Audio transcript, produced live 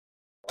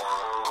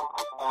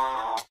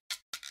Welcome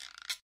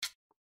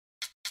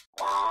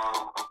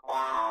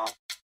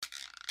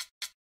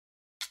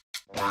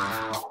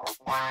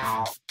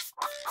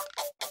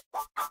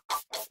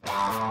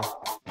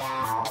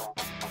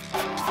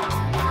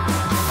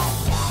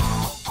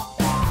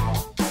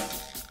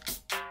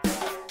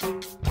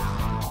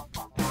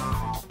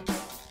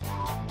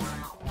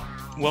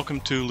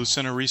to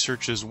Lucena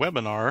Research's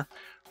webinar.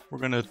 We're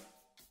going to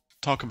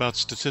talk about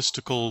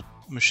statistical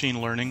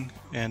machine learning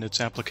and its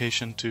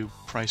application to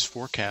price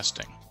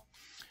forecasting.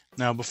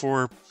 Now,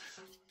 before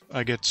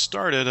I get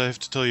started, I have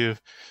to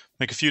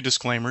make a few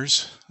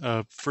disclaimers.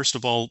 First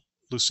of all,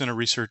 Lucena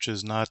Research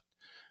does not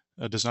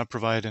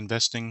provide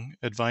investing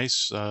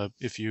advice.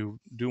 If you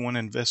do want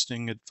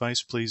investing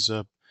advice, please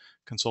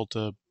consult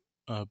a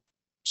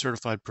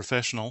certified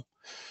professional.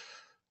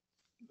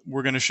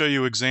 We're going to show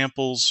you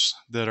examples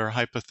that are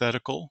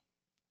hypothetical.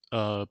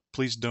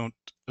 Please don't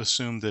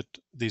assume that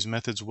these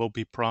methods will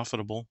be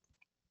profitable.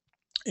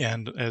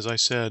 And as I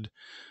said,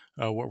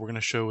 what we're going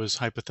to show is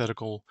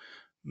hypothetical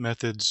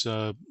methods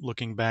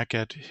looking back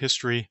at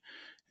history.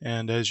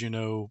 And as you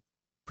know,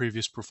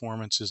 previous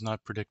performance is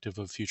not predictive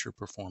of future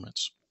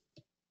performance.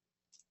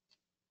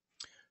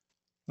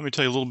 Let me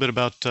tell you a little bit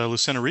about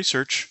Lucena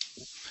Research.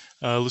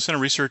 Lucena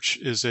Research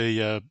is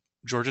a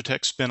Georgia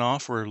Tech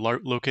spinoff. We're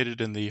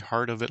located in the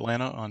heart of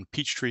Atlanta on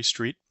Peachtree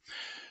Street.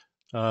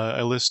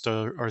 I list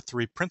our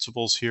three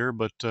principals here,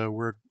 but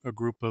we're a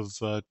group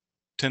of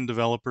 10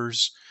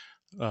 developers,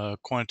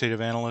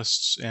 quantitative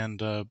analysts,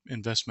 and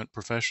investment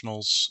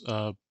professionals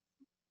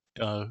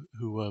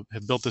who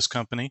have built this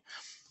company.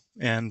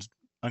 And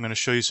I'm going to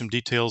show you some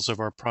details of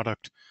our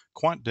product,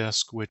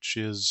 QuantDesk, which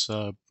is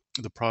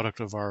the product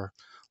of our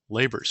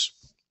labors.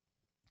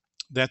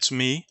 That's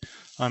me.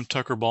 I'm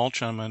Tucker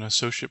Balch. I'm an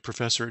associate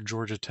professor at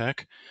Georgia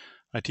Tech.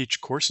 I teach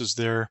courses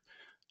there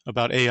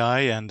about AI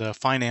and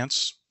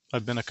finance.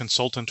 I've been a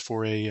consultant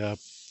for a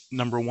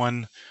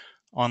 #1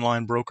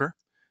 online broker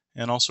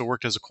and also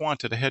worked as a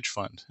quant at a hedge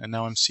fund. And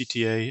now I'm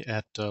CTA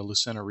at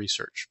Lucena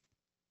Research.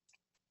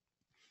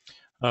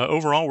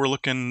 Overall, we're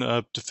looking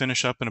to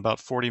finish up in about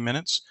 40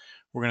 minutes.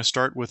 We're going to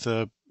start with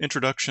an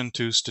introduction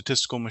to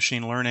statistical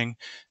machine learning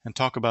and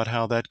talk about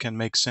how that can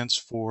make sense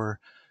for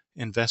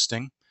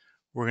investing.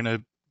 We're going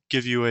to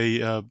give you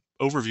a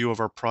overview of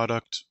our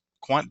product,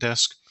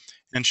 QuantDesk,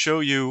 and show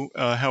you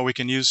how we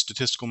can use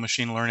statistical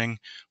machine learning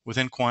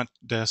within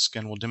QuantDesk,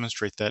 and we'll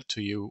demonstrate that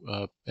to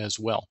you as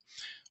well.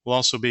 We'll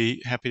also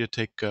be happy to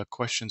take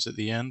questions at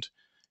the end,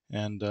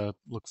 and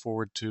look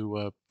forward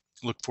to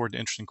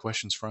interesting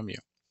questions from you.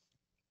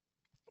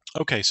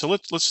 Okay, so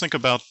let's think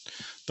about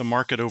the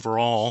market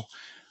overall.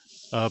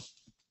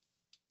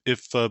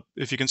 If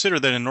you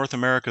consider that in North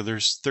America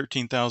there's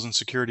 13,000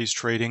 securities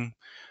trading,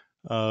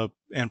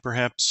 and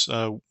perhaps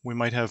we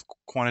might have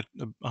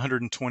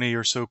 120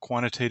 or so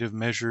quantitative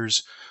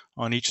measures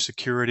on each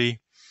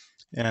security,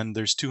 and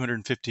there's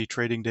 250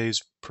 trading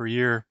days per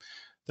year.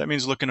 That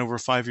means looking over a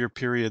 5-year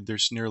period,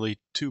 there's nearly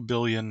 2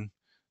 billion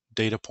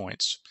data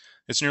points.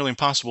 It's nearly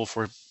impossible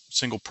for a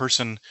single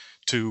person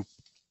to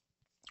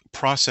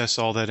process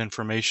all that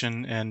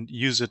information and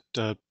use it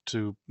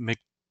to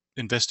make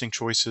investing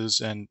choices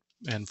and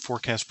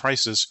forecast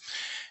prices.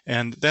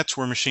 And that's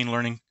where machine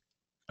learning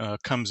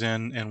comes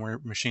in, and where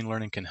machine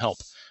learning can help.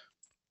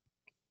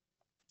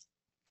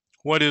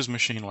 What is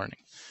machine learning?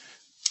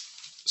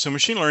 So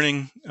machine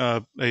learning,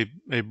 a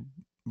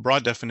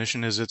broad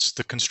definition is it's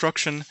the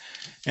construction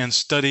and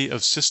study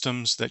of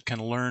systems that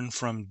can learn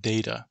from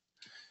data.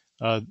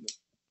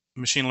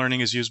 Machine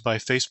learning is used by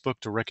Facebook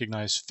to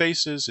recognize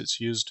faces. It's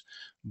used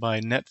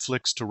by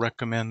Netflix to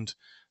recommend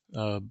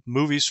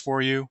movies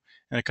for you,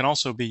 and it can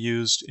also be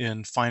used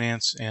in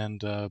finance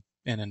and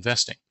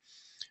investing.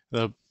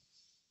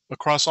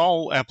 Across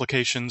all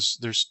applications,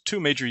 there's two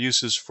major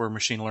uses for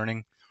machine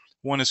learning.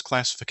 One is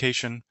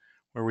classification,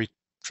 where we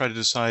try to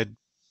decide,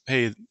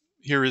 hey,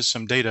 here is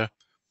some data.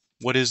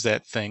 What is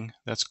that thing?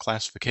 That's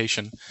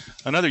classification.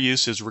 Another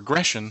use is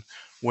regression,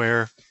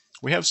 where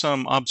we have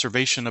some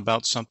observation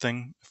about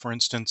something, for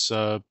instance,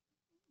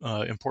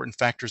 important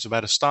factors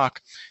about a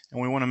stock, and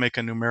we want to make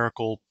a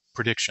numerical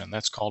prediction.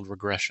 That's called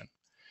regression.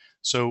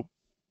 So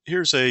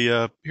here's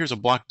a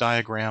block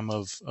diagram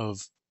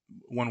of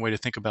one way to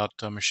think about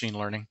machine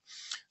learning.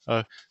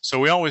 So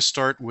we always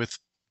start with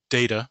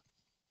data,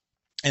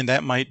 and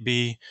that might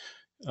be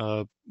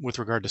with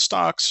regard to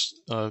stocks,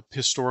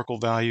 historical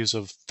values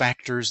of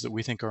factors that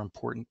we think are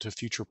important to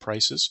future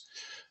prices.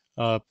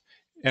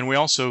 And we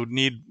also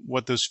need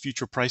what those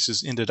future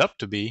prices ended up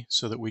to be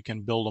so that we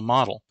can build a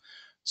model.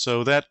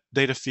 So that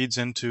data feeds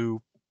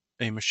into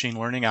a machine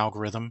learning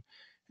algorithm,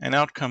 and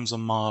out comes a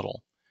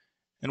model.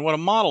 And what a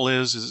model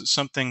is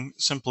something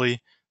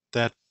simply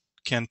that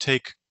can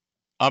take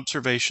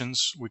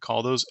observations, we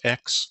call those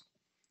X,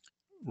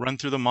 run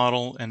through the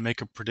model and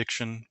make a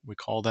prediction, we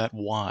call that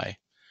Y.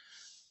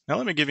 Now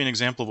let me give you an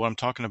example of what I'm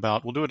talking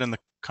about. We'll do it in the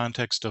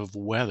context of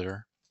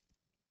weather.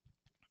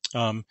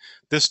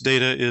 This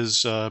data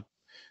is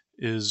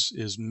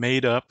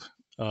made up,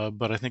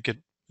 but I think it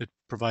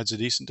provides a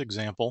decent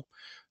example.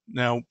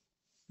 Now,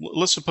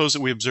 let's suppose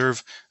that we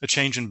observe a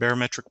change in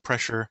barometric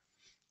pressure,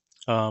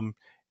 and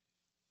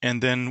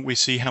then we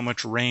see how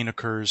much rain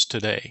occurs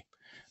today.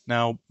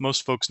 Now,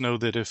 most folks know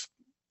that if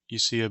you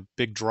see a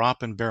big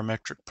drop in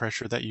barometric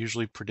pressure, that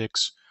usually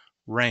predicts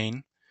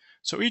rain.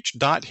 So each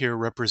dot here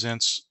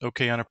represents,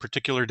 okay, on a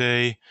particular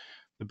day,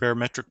 the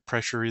barometric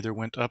pressure either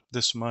went up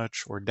this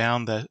much or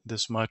down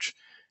this much,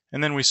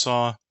 and then we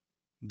saw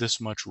this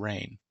much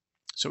rain.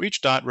 So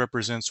each dot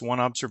represents one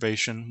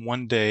observation,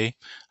 one day.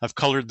 I've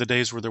colored the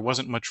days where there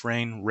wasn't much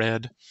rain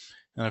red,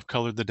 and I've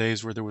colored the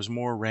days where there was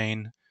more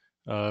rain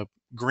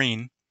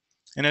green.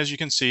 And as you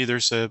can see,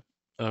 there's a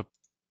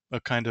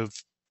kind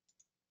of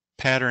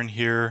pattern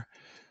here.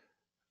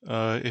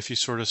 If you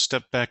sort of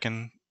step back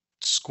and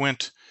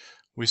squint,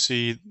 we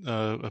see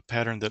a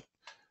pattern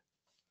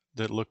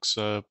that looks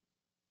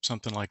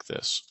something like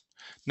this.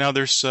 Now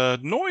there's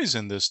noise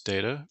in this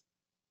data.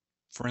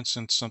 For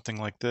instance, something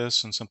like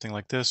this and something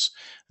like this.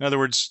 In other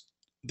words,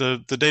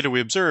 the data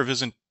we observe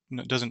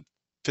doesn't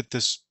fit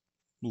this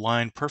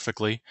line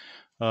perfectly.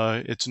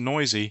 It's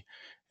noisy,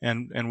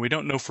 and we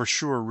don't know for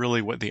sure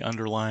really what the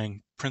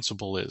underlying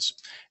principle is.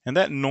 And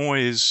that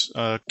noise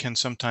can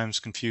sometimes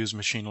confuse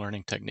machine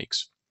learning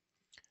techniques.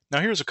 Now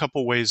here's a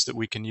couple ways that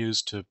we can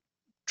use to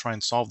try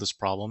and solve this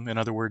problem. In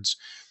other words,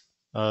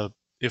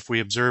 if we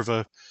observe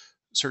a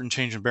certain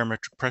change in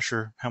barometric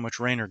pressure, how much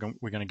rain are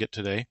we going to get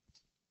today?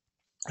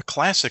 A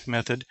classic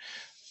method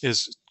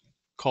is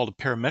called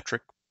a parametric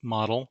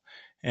model,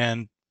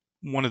 and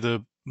one of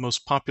the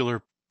most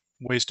popular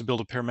ways to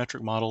build a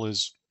parametric model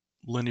is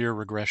linear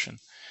regression.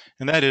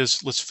 And that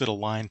is, let's fit a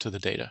line to the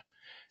data.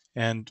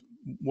 And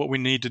what we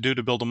need to do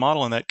to build a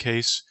model in that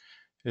case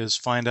is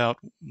find out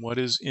what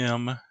is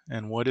M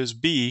and what is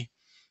B,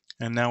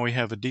 and now we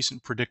have a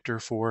decent predictor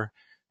for,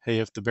 hey,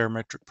 if the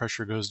barometric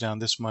pressure goes down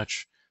this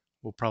much,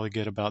 we'll probably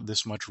get about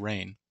this much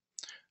rain.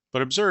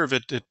 But observe,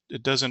 it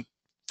doesn't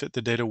fit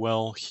the data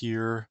well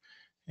here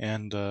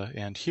and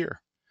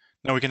here.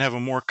 Now we can have a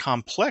more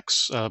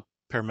complex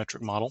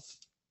parametric model.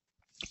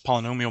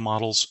 Polynomial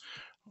models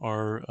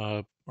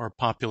are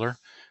popular.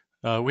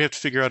 We have to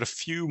figure out a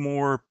few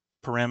more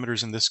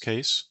parameters in this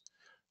case.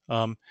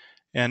 And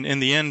in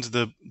the end,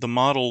 the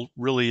model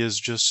really is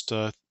just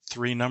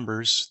three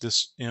numbers,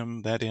 this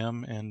M, that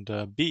M,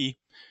 and B.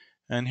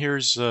 And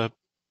here's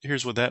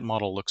what that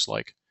model looks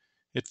like.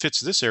 It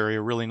fits this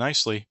area really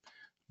nicely,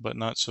 but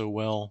not so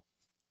well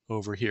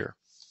over here.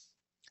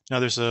 Now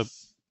there's a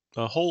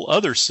whole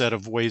other set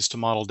of ways to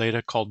model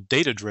data called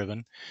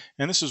data-driven,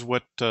 and this is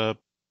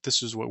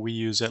what we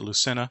use at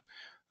Lucena.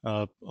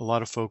 A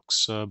lot of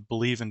folks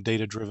believe in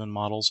data-driven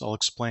models. I'll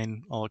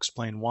explain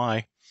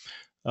why.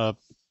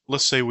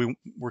 Let's say we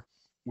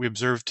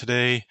observed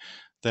today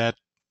that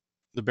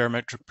the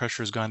barometric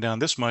pressure has gone down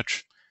this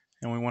much,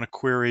 and we want to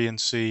query and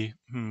see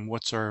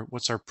what's our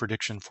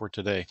prediction for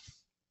today.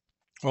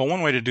 Well,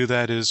 one way to do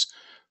that is,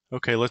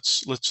 okay,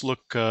 let's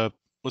look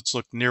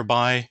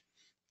nearby.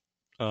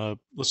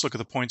 Let's look at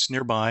the points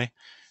nearby,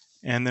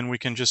 and then we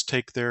can just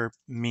take their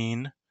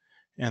mean,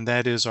 and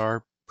that is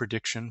our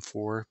prediction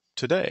for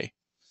today.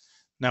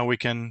 Now we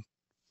can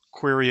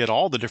query at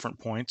all the different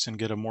points and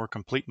get a more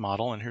complete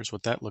model, and here's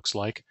what that looks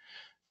like.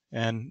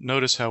 And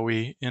notice how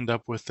we end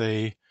up with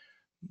a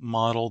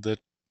model that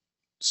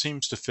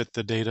seems to fit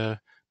the data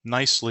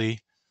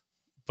nicely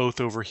both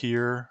over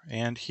here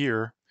and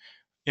here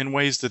in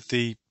ways that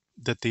the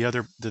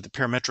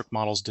parametric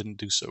models didn't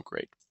do so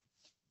great.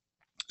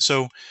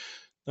 So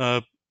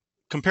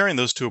comparing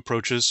those two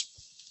approaches,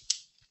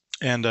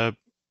 and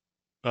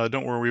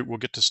don't worry, we'll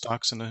get to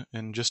stocks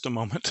in just a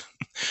moment.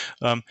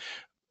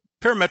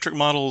 Parametric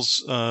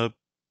models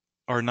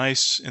are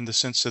nice in the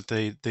sense that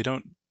they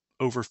don't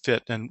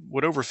overfit, and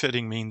what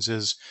overfitting means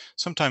is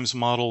sometimes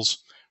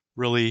models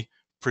really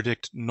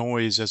predict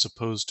noise as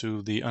opposed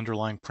to the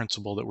underlying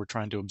principle that we're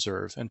trying to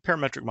observe. And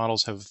parametric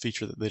models have a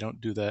feature that they don't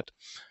do that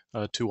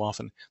too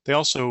often. They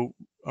also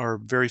are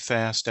very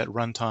fast at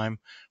runtime.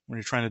 When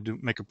you're trying to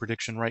make a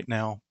prediction right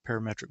now,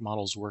 parametric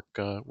models work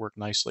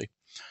nicely.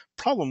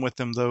 Problem with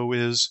them, though,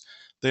 is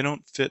they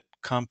don't fit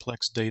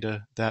complex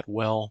data that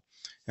well,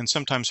 and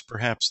sometimes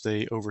perhaps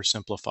they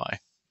oversimplify.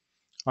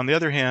 On the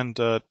other hand,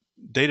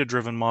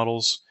 data-driven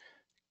models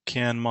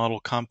can model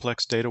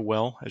complex data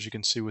well, as you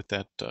can see with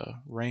that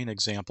rain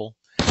example.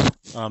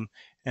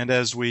 And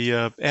as we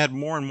add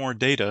more and more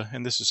data,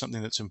 and this is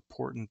something that's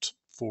important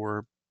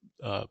for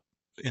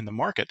in the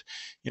market,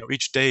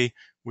 each day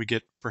we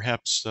get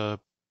perhaps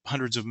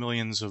hundreds of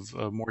millions of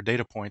more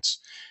data points.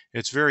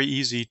 It's very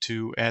easy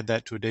to add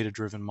that to a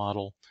data-driven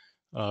model,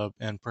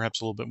 and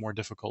perhaps a little bit more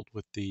difficult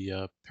with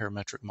the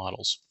parametric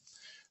models.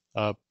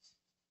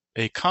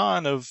 A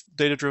con of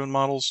data-driven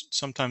models,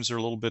 sometimes they're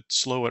a little bit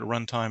slow at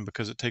runtime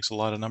because it takes a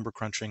lot of number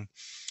crunching.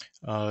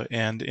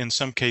 And in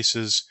some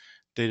cases,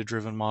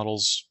 data-driven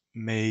models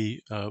may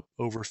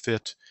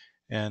overfit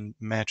and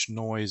match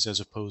noise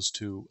as opposed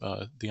to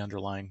the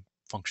underlying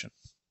function.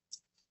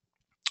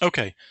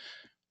 Okay,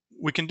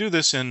 we can do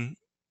this in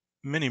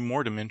many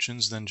more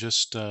dimensions than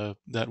just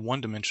that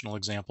one-dimensional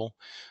example.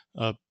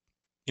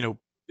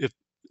 If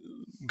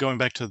going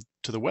back to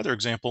to the weather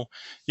example,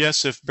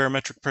 yes, if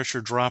barometric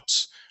pressure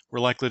drops, we're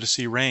likely to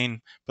see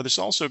rain, but there's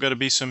also got to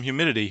be some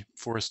humidity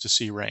for us to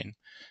see rain.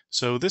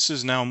 So this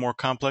is now a more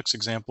complex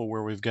example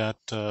where we've got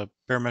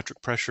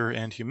barometric pressure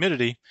and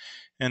humidity.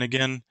 And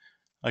again,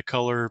 I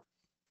color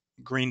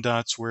green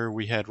dots where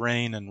we had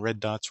rain and red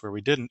dots where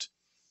we didn't.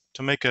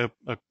 To make a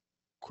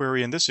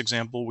query in this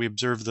example, we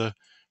observe the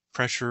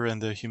pressure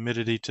and the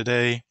humidity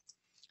today.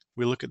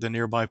 We look at the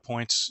nearby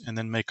points and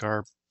then make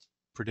our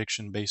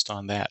prediction based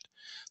on that.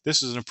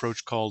 This is an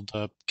approach called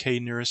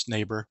k-nearest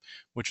neighbor,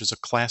 which is a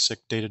classic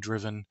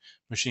data-driven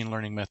machine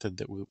learning method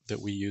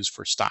that we use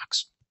for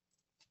stocks.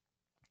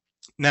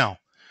 Now,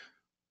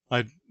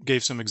 I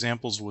gave some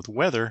examples with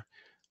weather,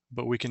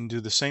 but we can do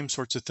the same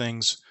sorts of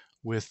things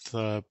with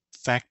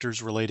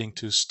factors relating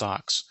to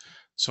stocks.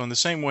 So in the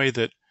same way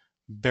that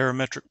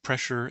barometric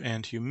pressure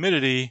and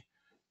humidity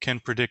can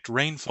predict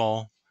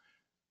rainfall,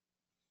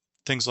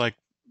 things like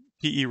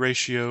PE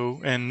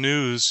ratio and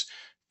news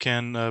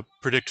can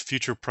predict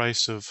future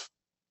price of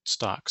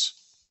stocks.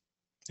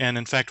 And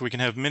in fact, we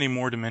can have many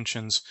more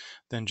dimensions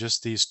than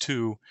just these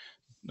two,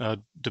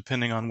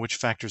 depending on which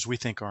factors we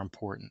think are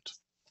important.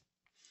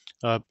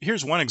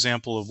 Here's one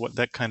example of what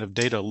that kind of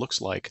data looks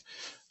like.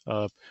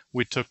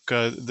 We took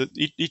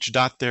each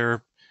dot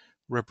there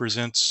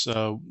represents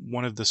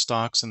one of the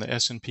stocks in the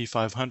S&P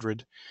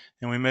 500,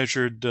 and we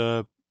measured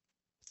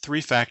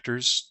three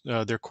factors: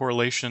 their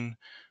correlation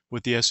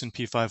with the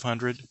S&P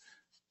 500,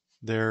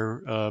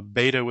 their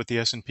beta with the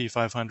S&P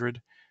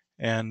 500,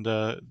 and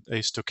a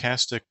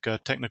stochastic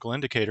technical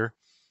indicator,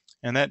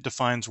 and that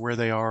defines where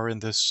they are in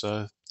this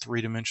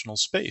three-dimensional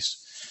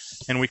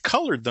space. And we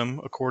colored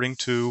them according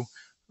to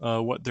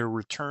what their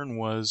return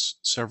was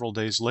several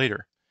days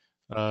later.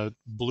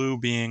 Blue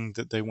being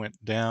that they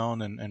went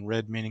down, and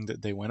red meaning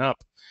that they went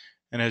up.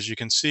 And as you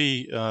can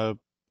see,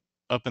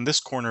 up in this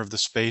corner of the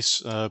space,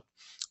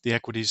 the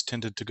equities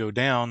tended to go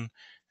down,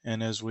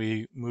 and as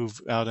we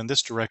move out in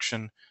this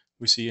direction,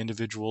 we see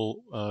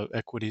individual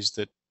equities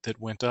that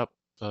went up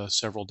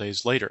several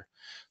days later.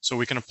 So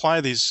we can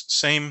apply these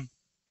same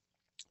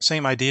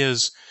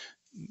ideas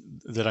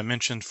that I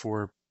mentioned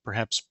for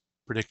perhaps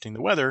predicting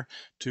the weather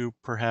to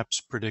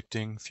perhaps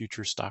predicting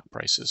future stock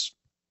prices.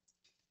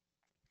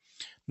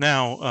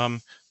 Now,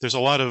 there's a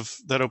lot of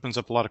that opens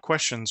up a lot of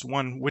questions.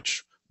 One,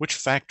 which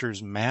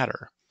factors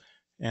matter,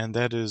 and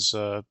that is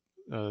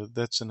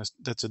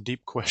that's a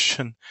deep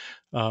question.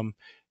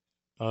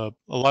 A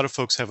lot of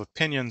folks have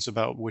opinions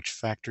about which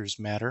factors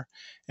matter,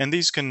 and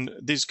these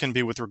can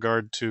be with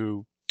regard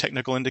to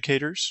technical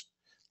indicators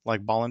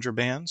like Bollinger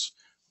Bands.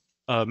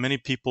 Many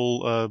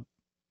people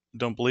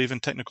don't believe in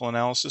technical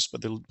analysis,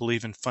 but they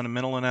believe in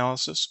fundamental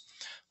analysis.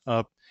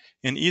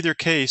 In either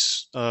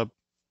case,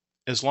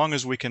 as long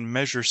as we can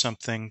measure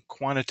something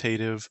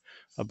quantitative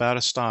about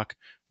a stock,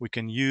 we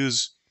can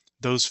use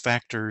those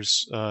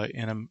factors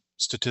in a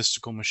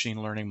statistical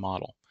machine learning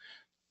model.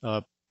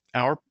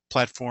 Our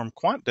platform,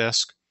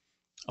 QuantDesk,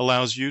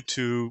 allows you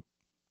to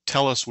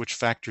tell us which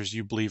factors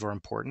you believe are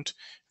important.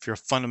 If you're a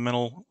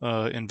fundamental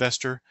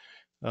investor,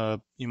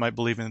 you might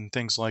believe in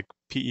things like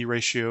PE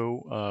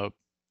ratio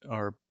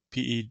or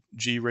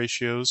PEG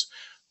ratios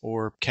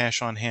or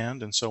cash on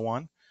hand and so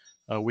on.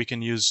 We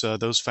can use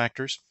those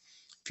factors.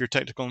 If you're a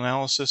technical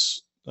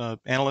analysis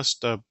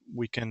analyst,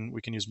 we can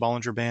use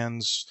Bollinger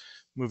Bands,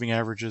 moving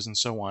averages, and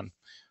so on.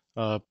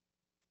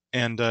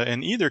 And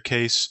in either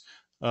case,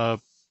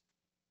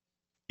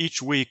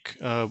 each week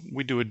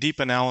we do a deep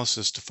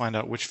analysis to find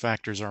out which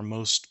factors are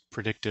most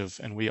predictive,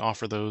 and we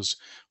offer those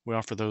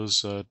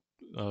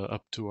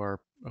up to our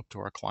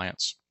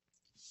clients.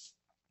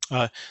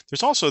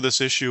 There's also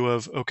this issue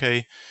of,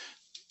 okay,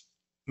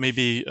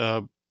 maybe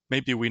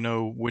we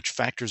know which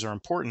factors are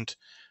important,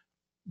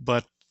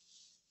 but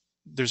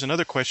there's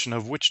another question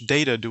of which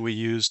data do we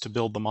use to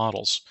build the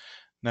models.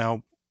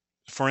 Now,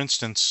 for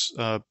instance,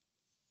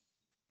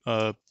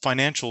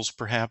 financials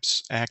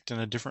perhaps act in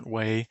a different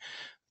way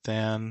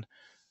than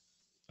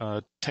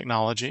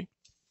technology.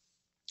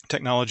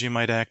 Technology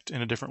might act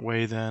in a different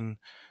way than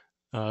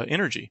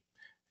energy.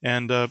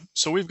 And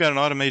so we've got an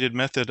automated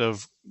method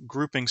of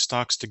grouping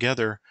stocks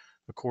together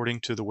according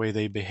to the way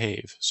they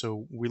behave.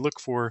 So we look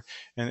for,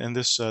 and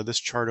this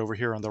chart over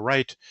here on the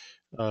right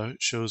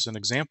shows an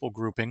example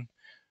grouping.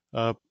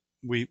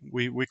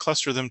 We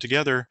cluster them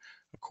together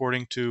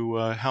according to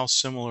how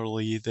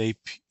similarly they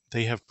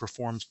have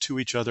performed to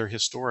each other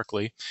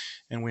historically,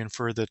 and we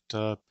infer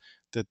that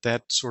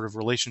that sort of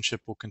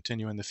relationship will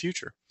continue in the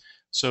future.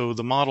 So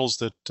the models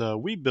that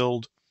we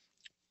build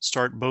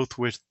start both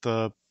with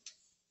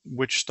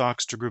which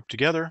stocks to group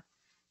together.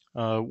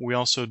 We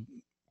also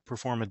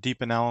perform a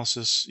deep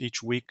analysis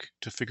each week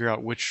to figure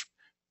out which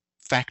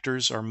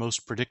factors are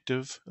most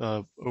predictive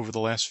over the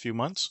last few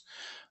months.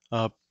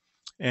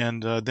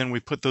 And then we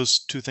put those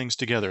two things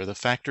together, the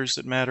factors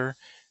that matter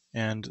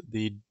and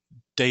the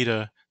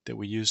data that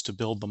we use to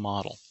build the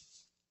model.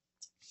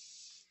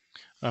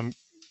 I'm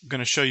going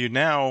to show you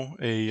now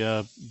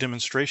a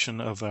demonstration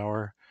of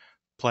our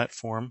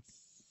platform,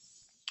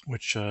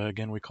 which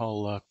again we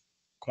call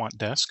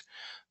QuantDesk.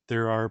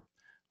 There are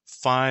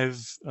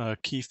 5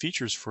 key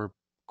features for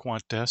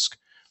QuantDesk.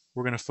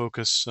 We're going to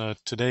focus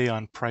today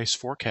on Price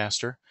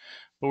Forecaster,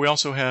 but we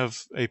also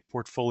have a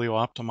portfolio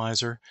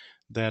optimizer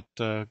that,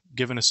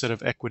 given a set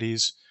of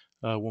equities,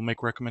 will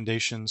make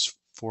recommendations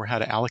for how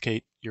to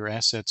allocate your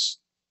assets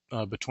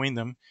between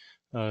them.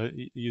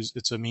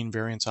 It's a mean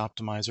variance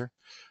optimizer.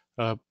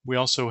 We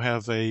also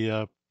have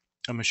a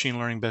machine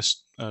learning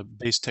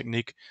based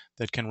technique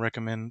that can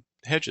recommend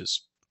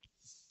hedges.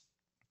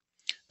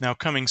 Now,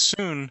 coming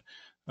soon,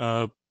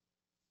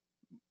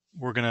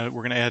 we're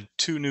gonna add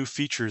 2 new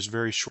features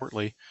very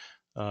shortly.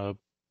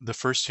 The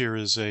first here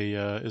is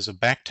a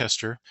back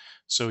tester,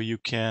 so you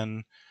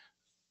can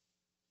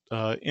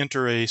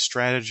enter a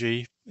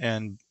strategy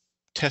and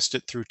test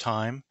it through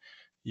time.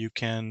 You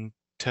can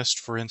test,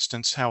 for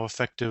instance, how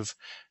effective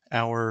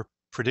our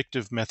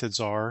predictive methods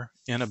are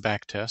in a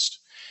back test.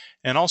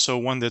 And also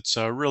one that's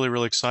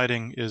really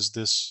exciting is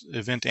this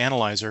event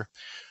analyzer,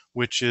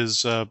 which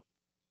is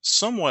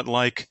somewhat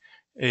like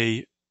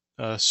a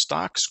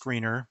stock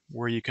screener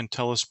where you can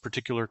tell us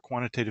particular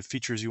quantitative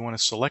features you want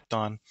to select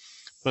on,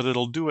 but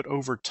it'll do it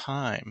over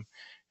time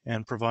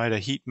and provide a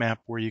heat map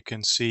where you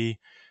can see,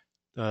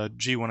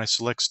 gee, when I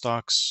select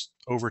stocks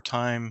over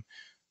time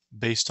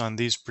based on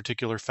these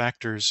particular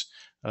factors,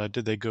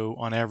 did they go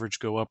on average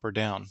go up or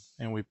down?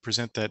 And we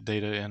present that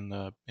data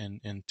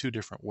in 2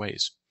 different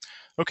ways.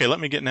 Okay, let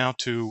me get now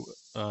to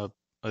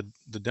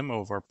the demo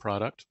of our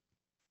product.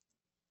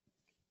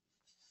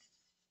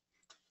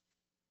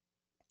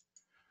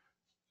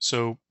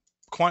 So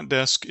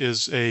QuantDesk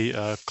is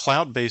a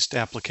cloud-based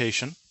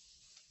application.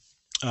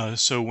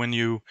 So when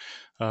you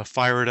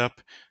fire it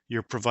up,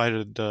 you're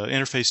provided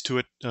interface to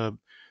it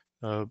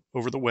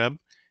over the web,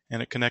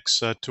 and it connects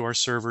to our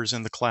servers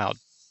in the cloud.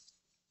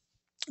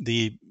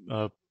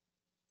 There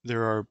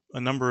are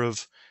a number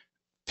of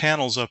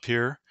panels up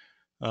here,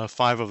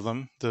 5 of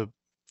them. The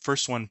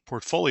first one,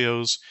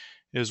 Portfolios,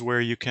 is where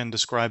you can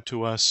describe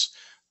to us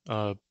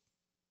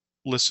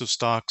lists of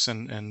stocks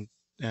and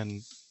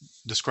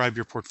describe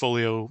your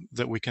portfolio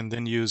that we can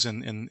then use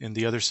in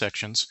the other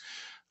sections.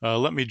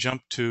 Let me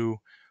jump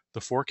to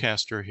the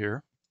forecaster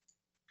here.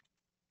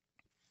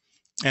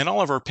 And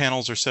all of our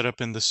panels are set up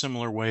in the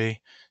similar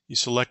way. You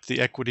select the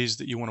equities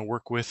that you want to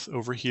work with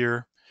over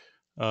here.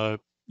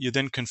 You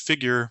then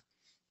configure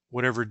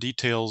whatever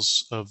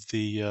details of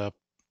the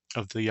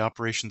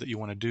operation that you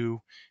want to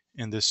do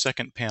in this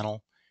second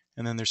panel,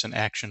 and then there's an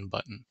action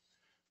button.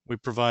 We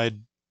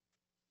provide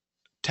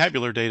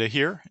tabular data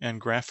here and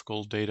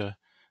graphical data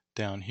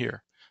down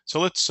here. So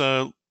let's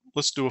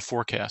do a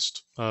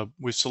forecast.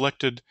 We've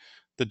selected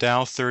the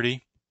Dow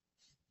 30.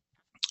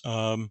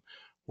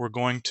 We're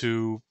going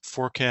to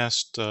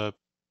forecast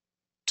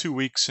 2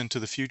 weeks into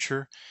the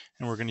future,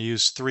 and we're going to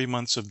use 3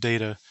 months of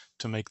data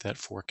to make that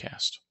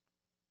forecast.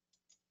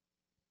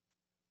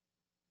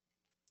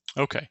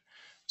 Okay,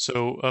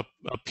 so up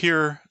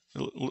here,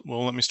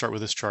 well, let me start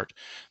with this chart.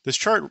 This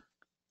chart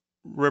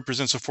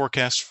represents a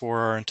forecast for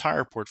our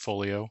entire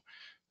portfolio.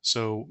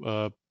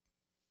 So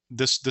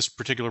this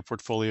particular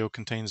portfolio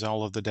contains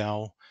all of the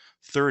Dow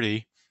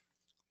 30.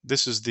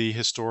 This is the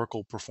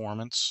historical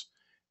performance,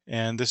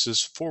 and this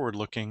is a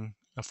forward-looking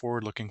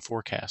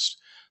forecast.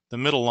 The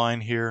middle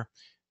line here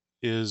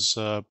is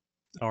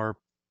our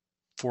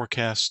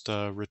forecast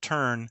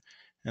return,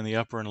 and the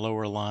upper and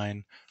lower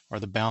line are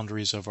the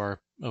boundaries of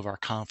our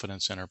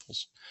confidence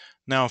intervals.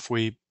 Now, if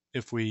we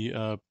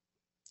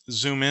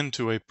zoom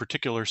into a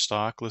particular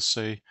stock, let's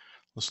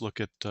look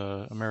at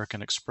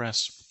American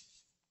Express.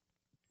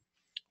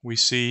 We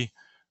see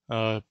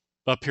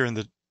up here in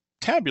the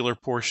tabular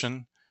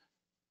portion,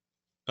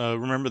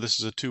 remember this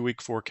is a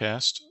 2-week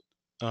forecast.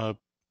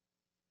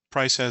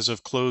 Price as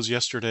of close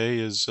yesterday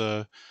is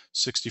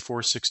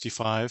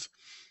 64.65.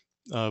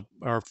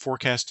 Our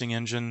forecasting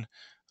engine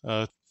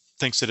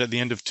thinks that at the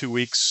end of 2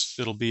 weeks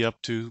it'll be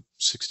up to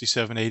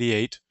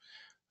 67.88,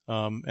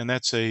 and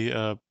that's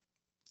a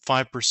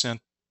 5%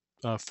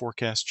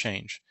 forecast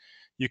change.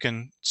 You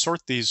can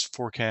sort these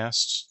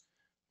forecasts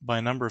by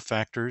a number of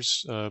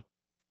factors.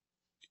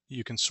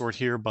 You can sort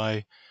here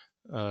by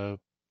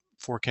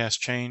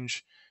forecast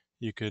change.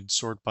 You could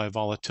sort by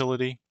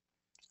volatility,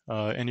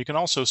 and you can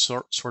also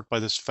sort by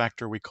this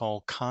factor we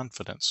call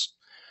confidence.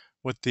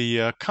 What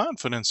the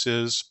confidence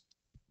is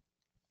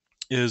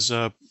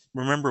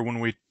remember when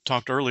we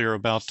talked earlier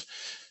about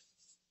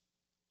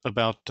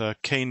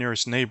K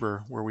nearest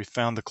neighbor, where we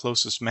found the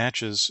closest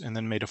matches and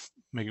then made a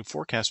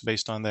forecast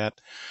based on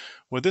that.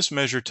 What this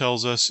measure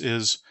tells us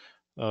is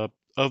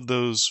of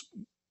those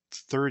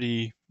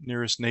 30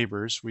 nearest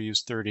neighbors, we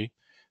use 30,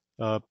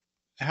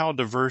 how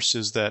diverse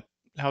is that?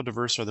 How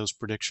diverse are those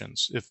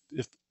predictions? If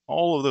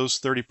all of those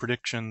 30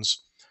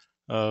 predictions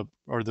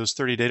or those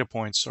 30 data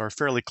points are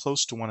fairly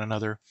close to one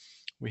another,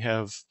 we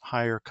have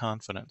higher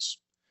confidence.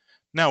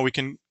 Now we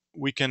can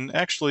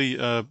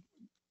actually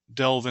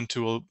delve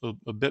into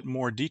a bit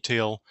more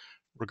detail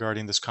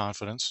regarding this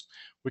confidence.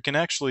 We can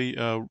actually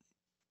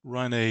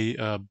run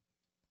a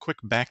quick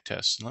back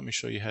test, and let me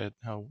show you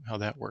how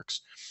that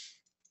works.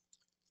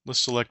 Let's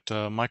select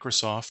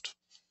Microsoft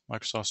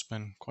Microsoft's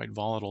been quite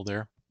volatile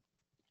there.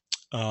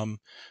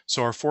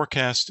 So our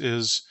forecast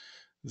is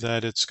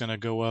that it's going to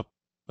go up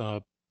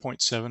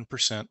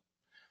 0.7%.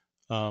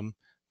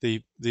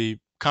 The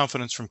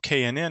confidence from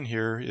KNN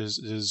here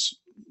is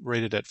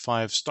rated at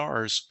 5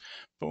 stars,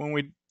 but when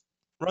we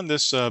run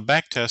this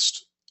back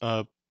test,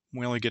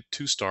 we only get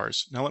 2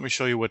 stars. Now let me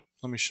show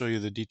you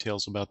the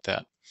details about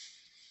that.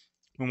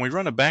 When we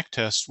run a back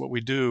test, what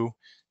we do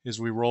is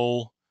we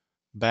roll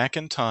back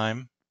in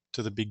time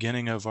to the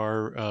beginning of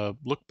our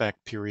look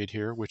back period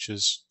here, which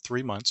is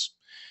 3 months,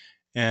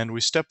 and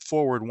we step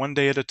forward 1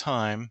 day at a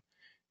time,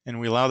 and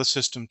we allow the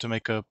system to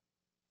make a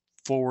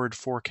forward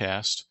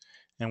forecast,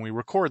 and we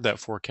record that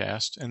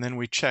forecast, and then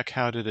we check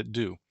how did it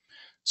do.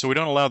 So we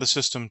don't allow the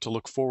system to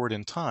look forward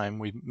in time.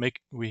 We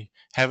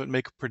have it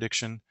make a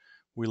prediction.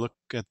 We look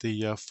at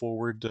the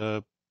forward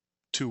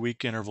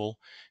 2-week interval,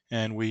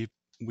 and we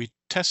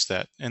test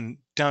that. And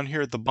down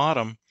here at the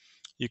bottom,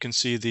 you can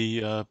see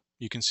the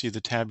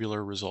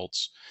tabular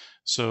results.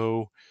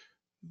 So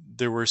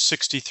there were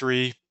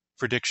 63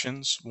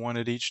 predictions, one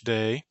at each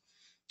day,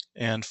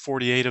 and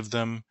 48 of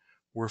them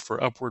were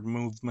for upward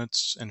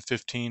movements and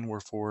 15 were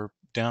for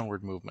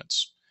downward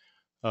movements.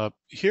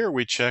 Here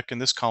we check in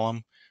this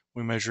column,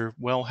 we measure,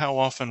 well, how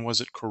often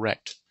was it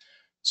correct?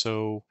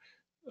 So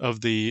of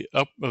the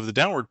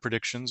downward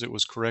predictions, it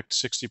was correct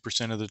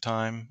 60% of the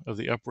time. Of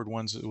the upward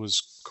ones, it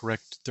was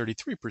correct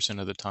 33%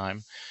 of the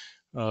time.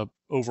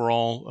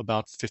 Overall,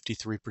 about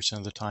 53%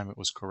 of the time it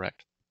was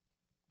correct.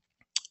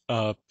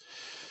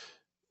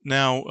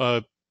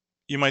 Now,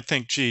 you might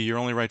think, gee, you're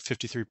only right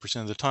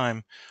 53% of the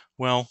time.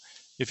 Well,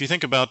 if you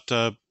think about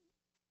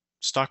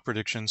stock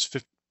predictions,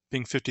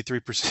 being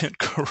 53%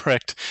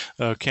 correct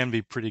can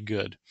be pretty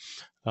good.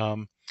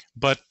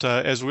 But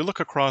as we look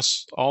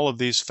across all of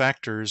these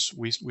factors,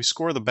 we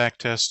score the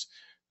backtest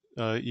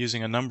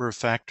using a number of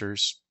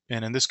factors.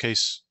 And in this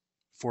case,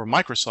 for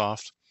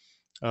Microsoft,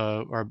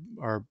 our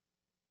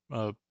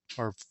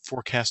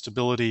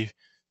forecastability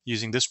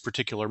using this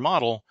particular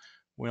model,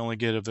 we only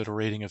give it a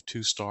rating of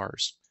 2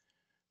 stars.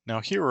 Now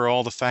here are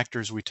all the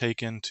factors we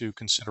take into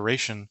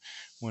consideration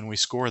when we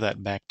score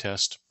that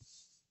backtest.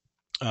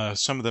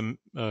 Some of the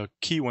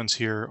key ones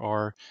here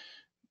are,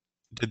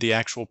 did the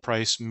actual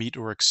price meet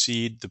or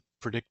exceed the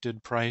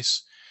predicted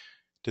price?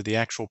 Did the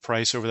actual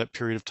price over that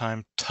period of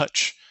time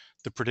touch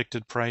the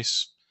predicted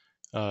price?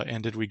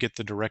 And did we get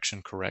the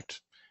direction correct?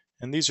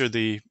 And these are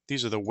the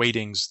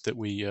weightings that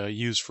we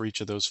use for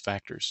each of those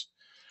factors.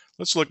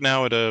 Let's look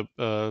now at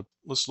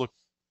let's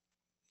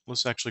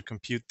actually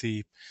compute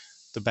the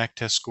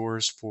backtest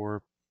scores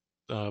for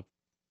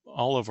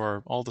all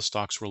the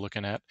stocks we're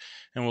looking at,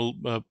 and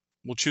we'll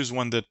choose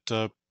one that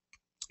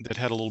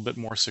had a little bit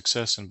more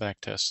success in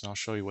backtests, and I'll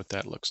show you what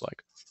that looks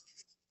like.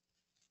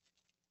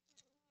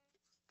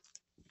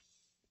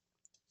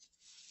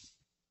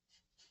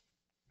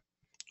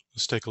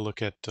 Let's take a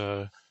look at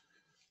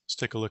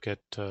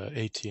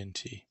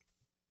AT&T.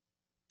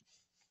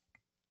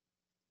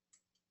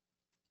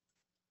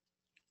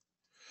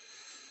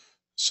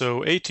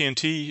 So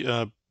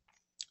AT&T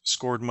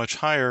scored much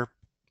higher.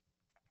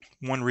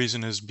 One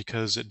reason is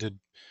because it did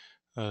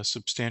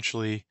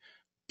substantially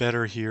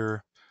better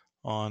here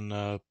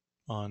on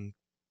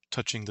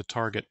touching the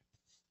target.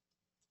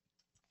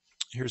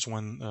 Here's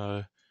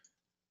one.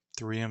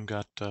 3M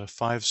got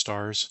 5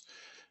 stars.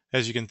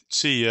 As you can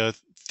see,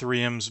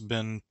 3M's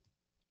been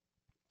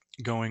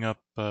going up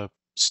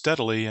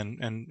steadily,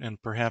 and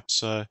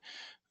perhaps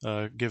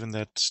given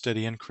that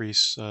steady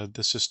increase,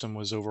 the system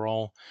was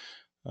overall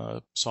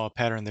saw a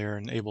pattern there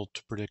and able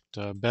to predict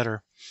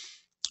better.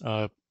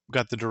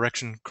 Got the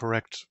direction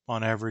correct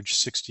on average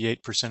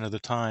 68% of the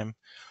time.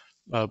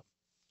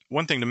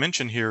 One thing to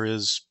mention here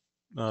is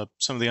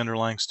some of the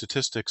underlying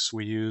statistics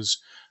we use.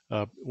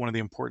 One of the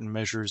important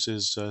measures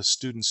is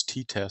students'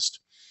 t-test.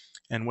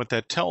 And what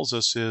that tells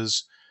us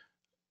is,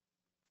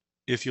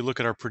 if you look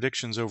at our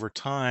predictions over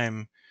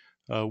time,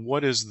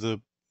 what is the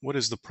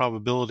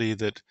probability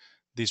that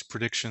these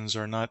predictions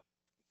are not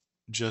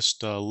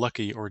just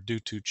lucky or due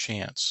to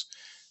chance?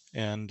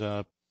 And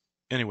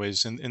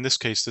anyways, in this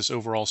case, this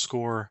overall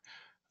score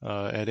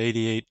at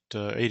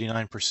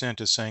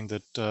 89% is saying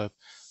that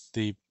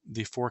the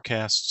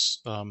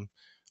forecasts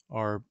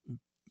are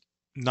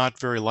not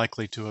very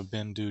likely to have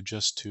been due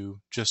just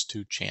to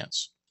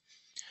chance.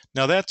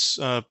 Now that's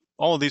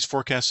all of these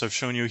forecasts I've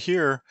shown you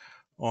here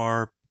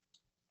are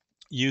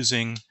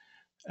using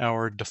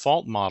our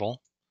default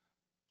model.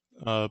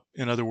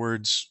 In other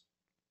words,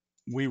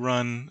 we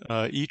run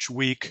each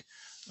week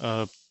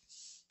about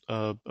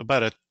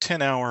a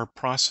 10-hour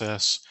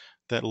process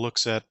that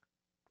looks at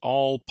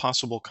all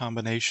possible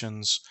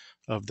combinations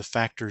of the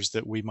factors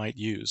that we might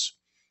use.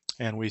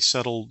 And we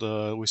settled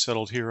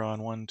here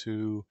on 1,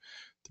 2,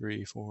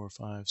 3, 4,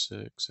 5,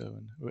 6,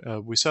 7.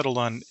 We settled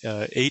on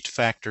 8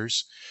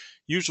 factors.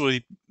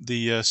 Usually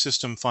the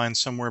system finds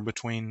somewhere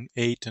between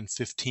 8 and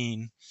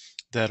 15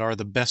 that are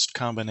the best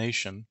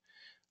combination.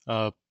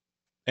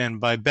 And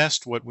by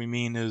best, what we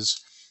mean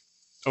is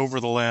over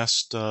the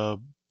last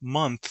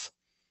month,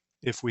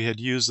 if we had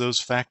used those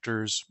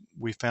factors,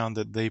 we found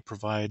that they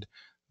provide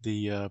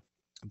the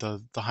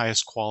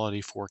highest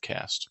quality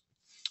forecast.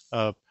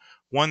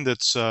 One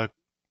that's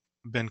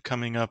been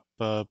coming up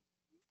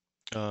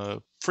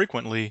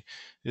frequently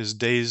is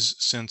days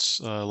since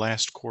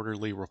last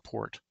quarterly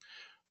report.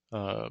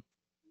 I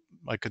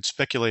could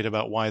speculate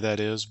about why that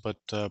is, but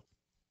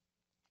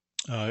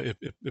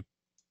it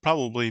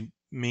probably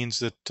means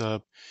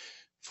that,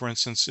 for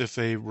instance, if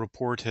a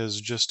report has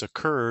just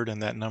occurred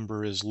and that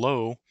number is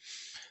low,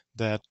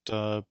 that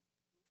the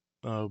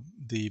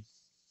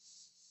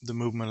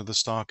movement of the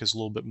stock is a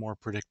little bit more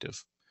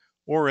predictive.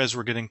 Or as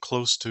we're getting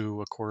close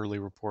to a quarterly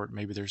report,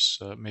 maybe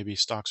maybe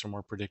stocks are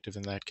more predictive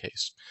in that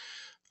case.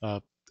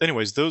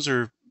 Anyways, those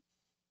are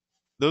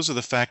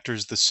the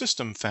factors the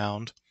system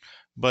found,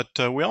 but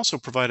we also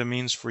provide a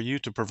means for you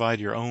to provide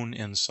your own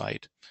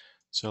insight.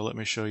 So let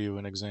me show you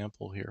an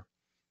example here.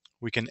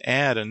 We can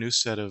add a new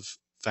set of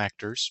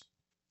factors.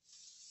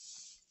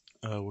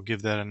 We'll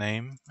give that a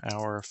name,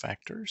 our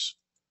factors.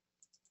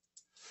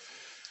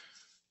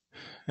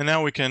 And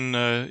now we can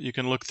you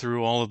can look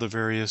through all of the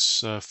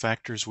various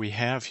factors we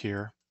have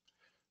here.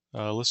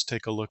 Let's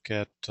take a look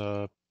at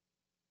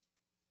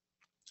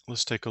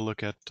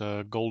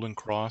Golden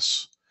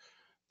Cross.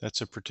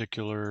 That's a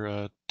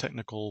particular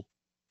technical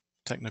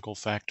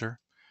factor,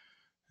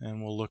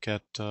 and we'll look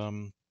at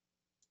we'll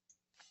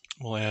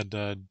add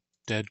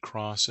Dead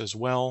Cross as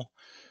well,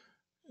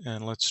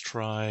 and let's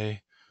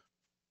try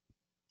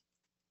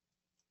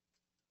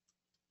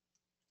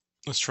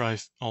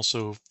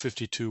also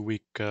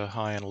 52-week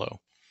high and low.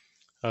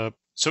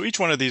 So each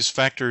one of these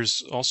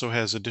factors also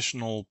has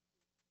additional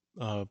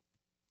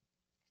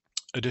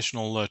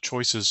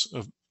choices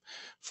of,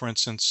 for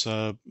instance,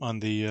 on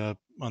the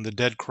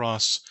Dead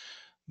Cross,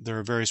 there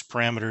are various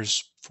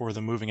parameters for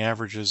the moving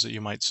averages that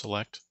you might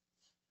select.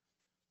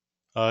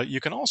 You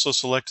can also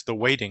select the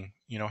weighting.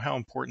 You know, how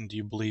important do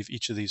you believe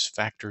each of these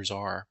factors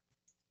are?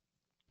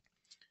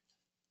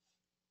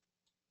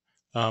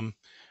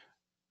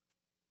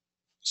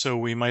 So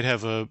we might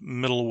have a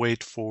middle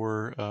weight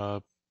for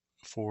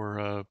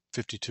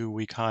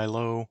 52-week high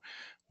low.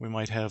 We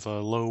might have a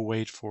low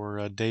weight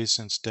for days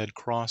since Dead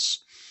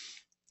Cross,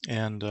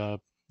 and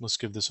let's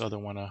give this other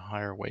one a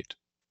higher weight.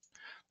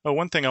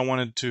 One thing I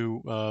wanted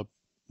to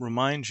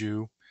remind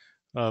you,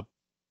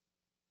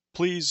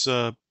 please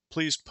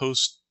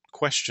post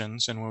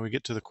questions, and when we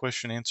get to the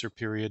question answer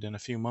period in a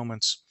few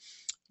moments,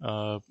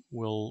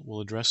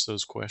 we'll address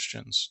those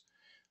questions.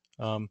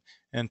 And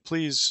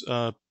please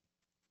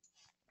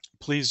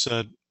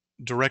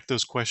direct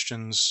those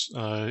questions.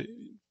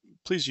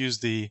 Please use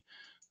the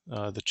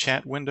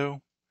chat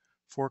window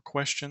for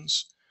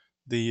questions.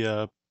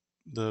 The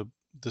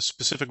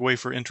specific way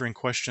for entering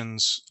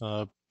questions,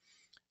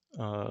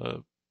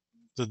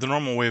 the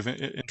normal way of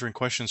entering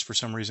questions for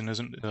some reason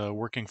isn't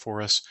working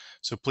for us.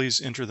 So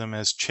please enter them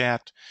as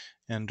chat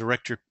and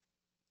direct your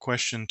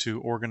question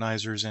to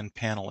organizers and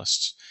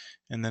panelists,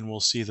 and then we'll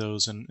see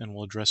those and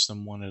we'll address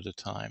them one at a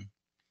time.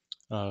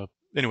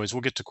 Anyways,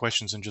 we'll get to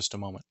questions in just a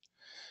moment.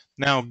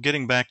 Now,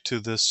 getting back to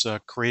this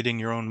creating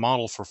your own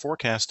model for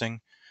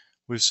forecasting,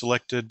 we've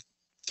selected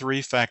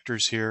 3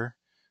 factors here,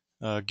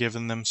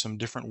 given them some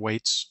different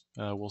weights.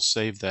 We'll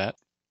save that.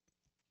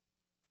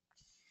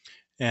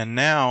 And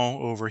now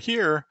over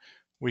here,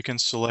 we can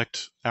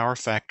select our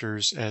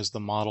factors as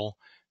the model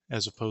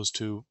as opposed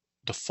to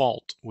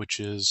default, which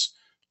is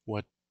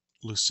what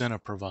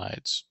Lucena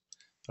provides.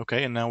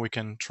 Okay, and now we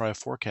can try a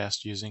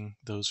forecast using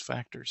those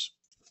factors.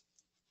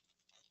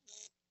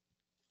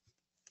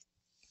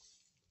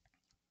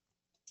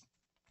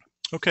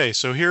 Okay,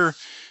 so here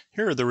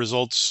are the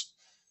results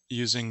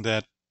using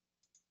that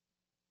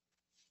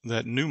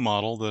new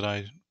model that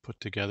I put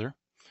together.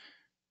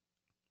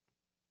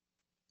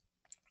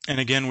 And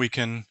again, we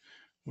can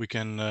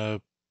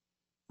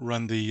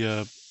run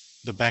the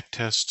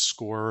backtest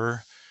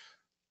scorer.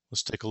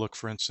 Let's take a look,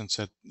 for instance,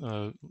 at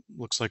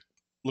looks like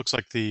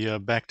the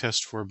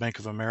backtest for Bank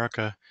of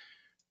America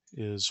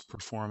is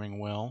performing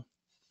well,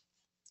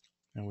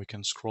 and we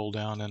can scroll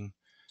down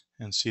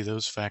and see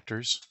those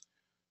factors.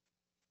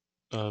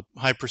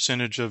 High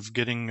percentage of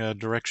getting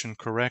direction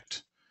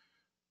correct,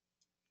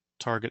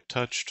 target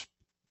touched.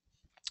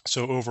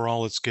 So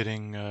overall, it's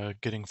getting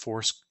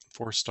 4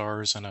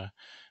 stars and a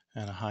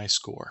high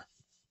score.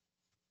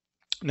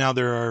 Now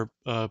there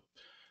are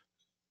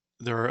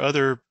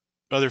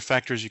other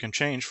factors you can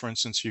change. For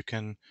instance, you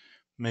can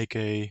make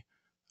you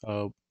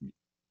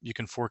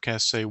can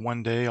forecast, say,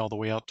 1 day all the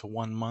way out to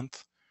 1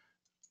 month.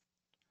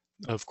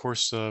 Of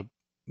course,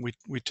 we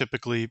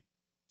typically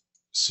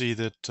see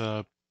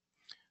that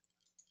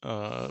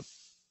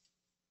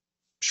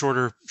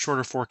shorter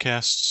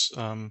forecasts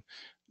often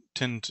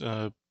tend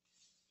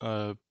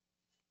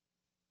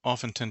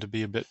to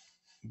be a bit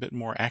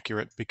more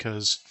accurate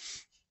because,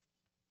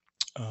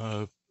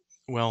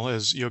 well,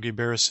 as Yogi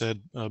Berra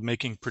said,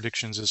 making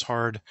predictions is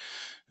hard,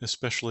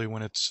 especially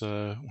when it's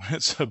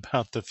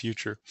about the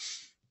future.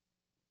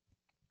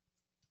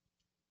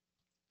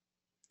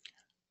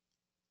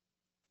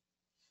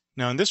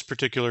 Now, in this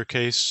particular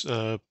case,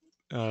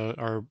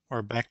 our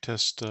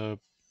backtest,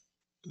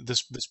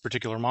 this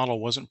particular model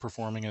wasn't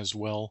performing as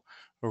well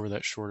over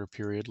that shorter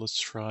period. Let's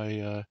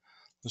try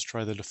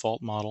the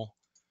default model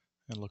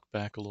and look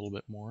back a little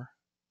bit more,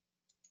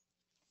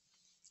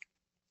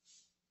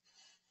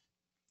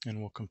 and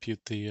we'll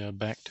compute the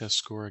backtest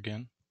score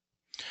again.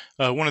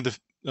 One of the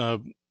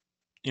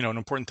an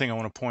important thing I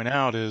want to point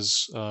out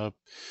is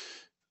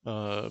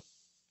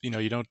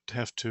you don't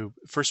have to.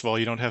 First of all,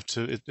 you don't have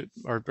to.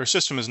 Our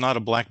system is not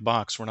a black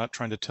box. We're not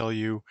trying to tell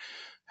you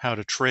how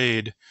to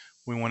trade.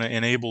 We want to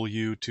enable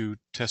you to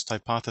test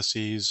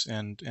hypotheses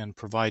and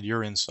provide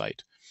your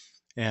insight.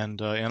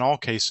 And in all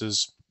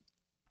cases,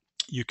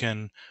 you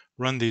can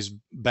run these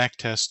back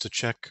tests to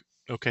check,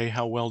 okay,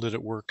 how well did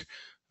it work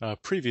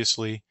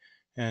previously,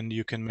 and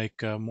you can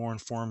make more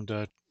informed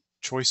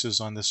choices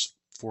on this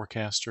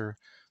forecaster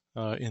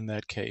in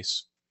that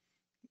case.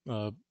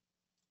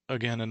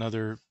 Again,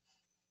 another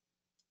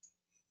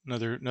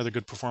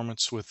good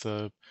performance with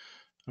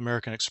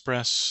American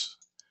Express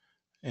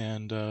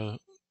and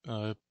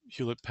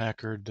Hewlett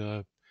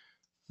Packard.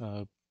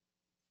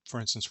 For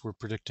instance, we're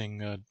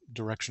predicting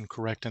direction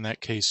correct in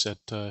that case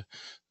at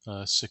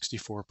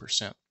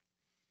 64%.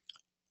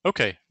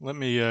 Okay, let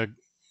me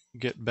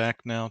get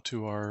back now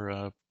to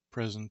our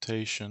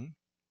presentation.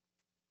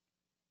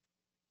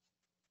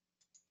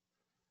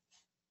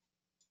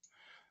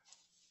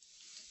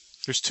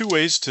 There's two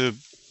ways to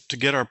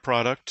get our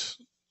product.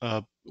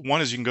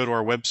 One is you can go to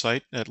our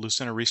website at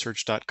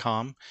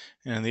lucenaresearch.com,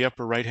 and in the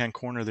upper right-hand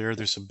corner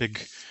there's a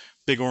big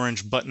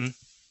orange button.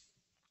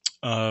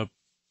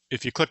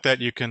 If you click that,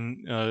 you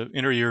can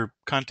enter your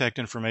contact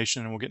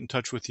information, and we'll get in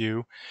touch with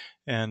you,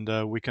 and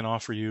we can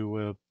offer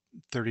you a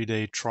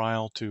 30-day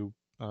trial to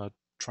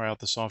try out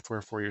the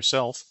software for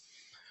yourself.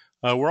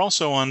 We're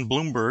also on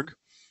Bloomberg.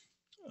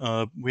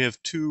 We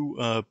have two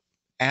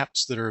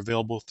apps that are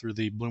available through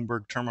the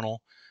Bloomberg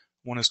terminal.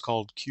 One is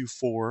called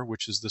Q4,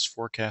 which is this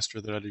forecaster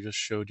that I just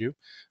showed you.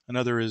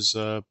 Another is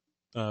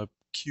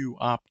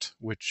QOpt,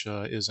 which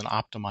is an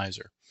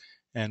optimizer,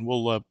 and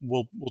we'll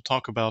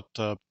talk about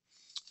that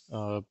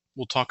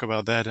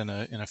in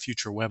a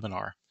future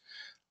webinar.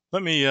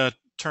 Let me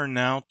turn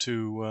now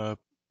to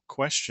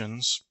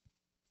questions,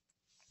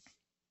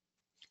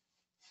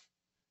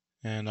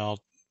 and I'll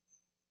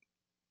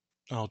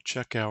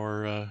check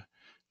out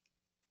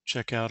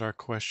our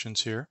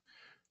questions here.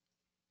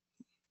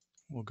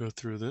 We'll go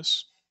through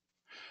this.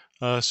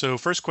 So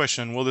first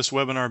question, will this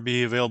webinar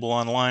be available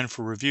online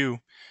for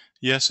review?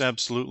 Yes,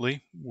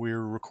 absolutely.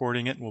 We're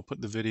recording it and we'll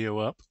put the video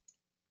up.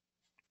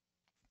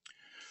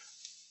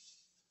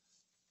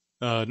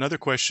 Another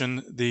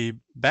question, the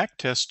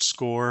backtest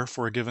score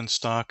for a given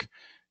stock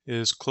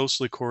is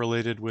closely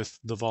correlated with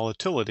the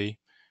volatility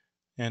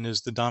and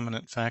is the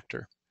dominant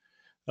factor.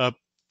 It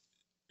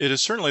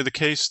is certainly the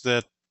case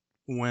that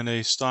when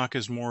a stock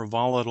is more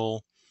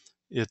volatile,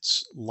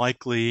 it's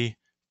likely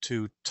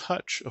to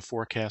touch a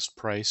forecast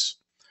price,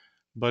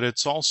 but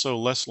it's also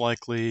less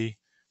likely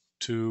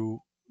to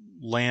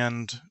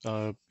land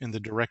in the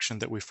direction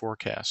that we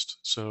forecast.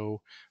 So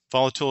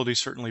volatility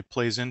certainly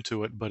plays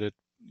into it, but it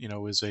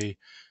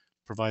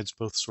provides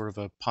both sort of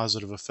a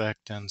positive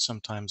effect and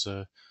sometimes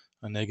a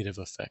negative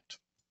effect.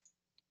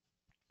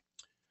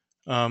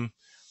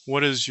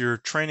 What is your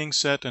training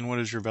set and what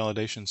is your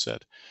validation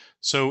set?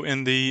 So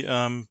in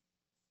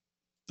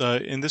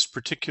in this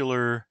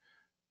particular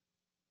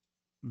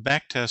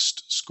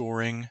backtest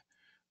scoring,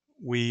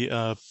 we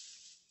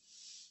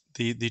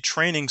the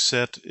training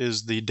set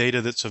is the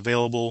data that's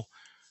available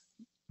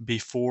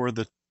before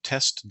the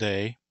test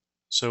day.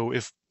 So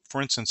if,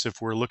 for instance,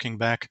 if we're looking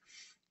back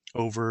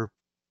over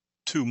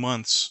 2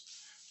 months,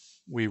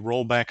 we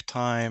roll back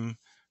time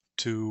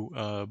to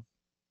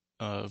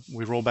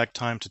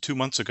 2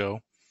 months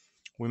ago.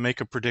 We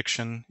make a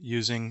prediction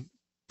using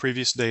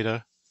previous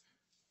data,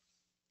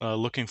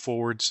 looking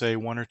forward, say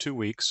 1 or 2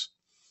 weeks,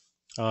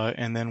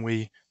 and then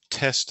we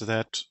test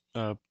that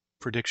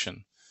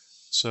prediction.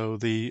 So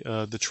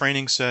the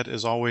training set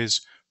is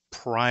always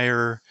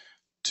prior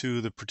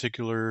to the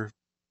particular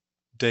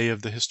day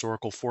of the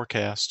historical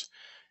forecast,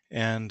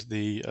 and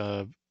the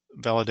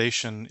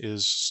validation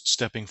is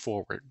stepping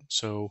forward.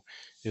 So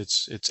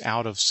it's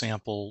out of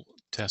sample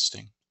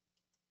testing.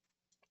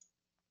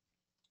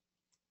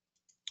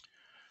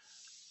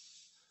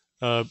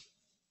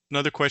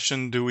 Another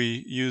question, do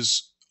we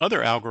use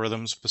other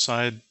algorithms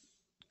beside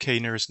k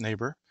nearest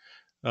neighbor?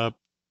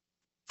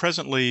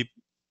 Presently,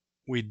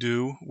 we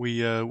do. We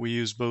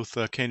use both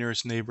k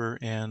nearest neighbor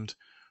and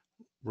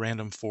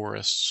random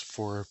forests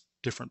for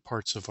different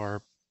parts of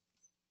our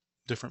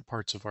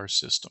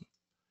system.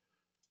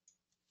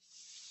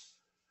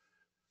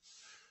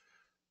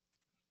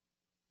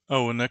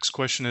 Oh, and next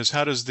question is,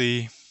 how does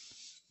the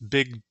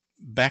big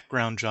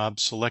background job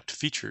select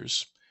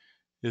features?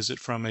 Is it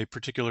from a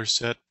particular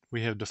set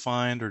we have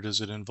defined, or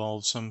does it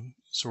involve some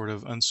sort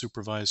of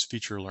unsupervised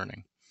feature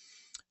learning?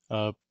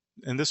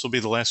 And this will be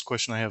the last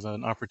question I have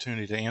an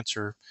opportunity to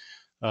answer,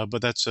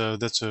 but that's a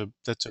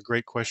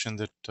great question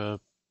that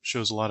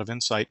shows a lot of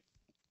insight.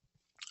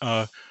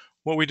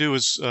 What we do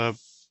is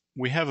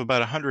we have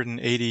about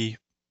 180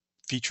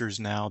 features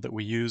now that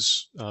we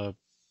use to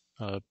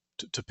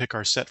pick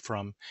our set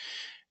from.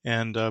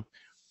 And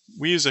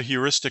we use a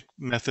heuristic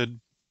method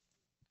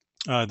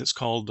that's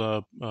called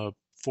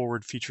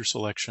forward feature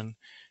selection.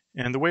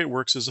 And the way it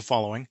works is the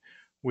following.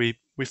 We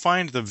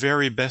find the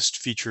very best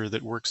feature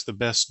that works the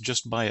best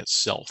just by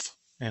itself.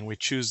 And we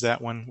choose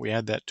that one, we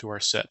add that to our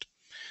set.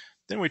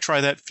 Then we try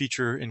that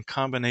feature in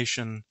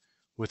combination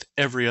with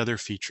every other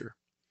feature.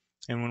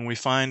 And when we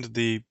find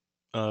the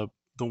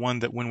one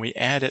that when we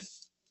add it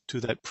to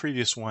that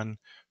previous one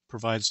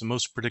provides the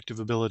most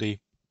predictability,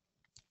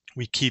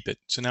 we keep it.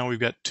 So now we've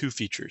got 2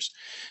 features.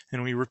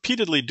 And we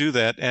repeatedly do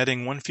that,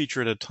 adding 1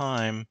 feature at a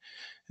time,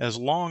 as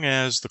long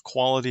as the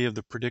quality of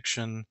the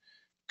prediction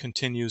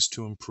continues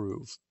to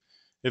improve.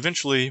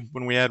 Eventually,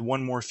 when we add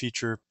 1 more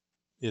feature,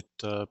 it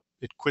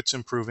quits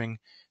improving,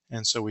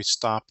 and so we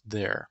stop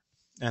there.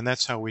 And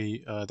that's how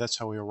we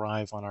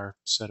arrive on our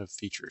set of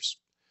features.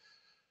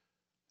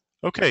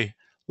 Okay,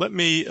 let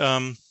me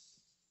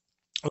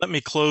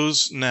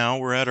close now.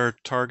 We're at our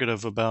target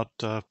of about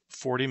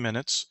 40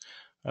 minutes.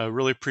 I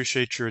really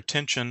appreciate your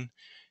attention.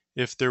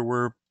 If there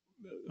were,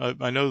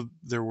 I know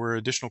there were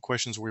additional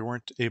questions we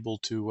weren't able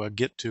to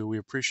get to. We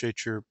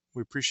appreciate your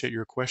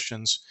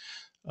questions,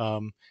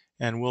 and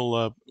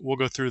we'll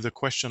go through the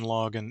question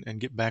log and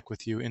get back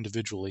with you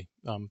individually.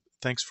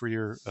 Thanks for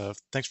your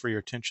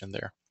attention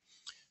there.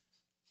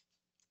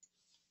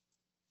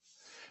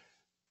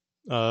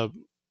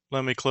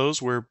 Let me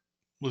close. We're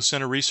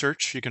Lucena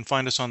Research. You can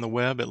find us on the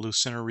web at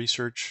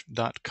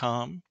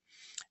lucenaresearch.com.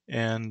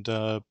 And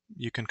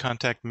you can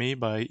contact me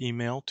by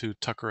email to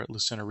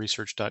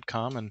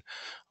tucker@lucenaresearch.com, and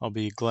I'll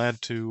be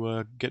glad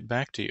to get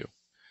back to you.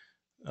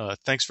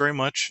 Thanks very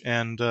much.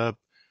 And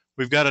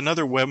we've got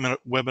another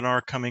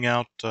webinar coming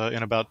out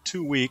in about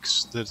 2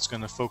 weeks that's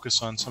going to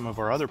focus on some of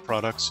our other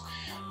products.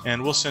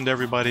 And we'll send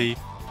everybody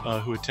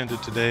who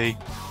attended today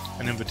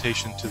an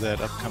invitation to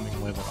that upcoming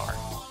webinar.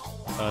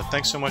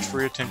 Thanks so much for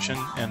your attention,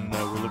 and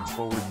we look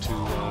forward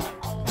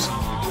to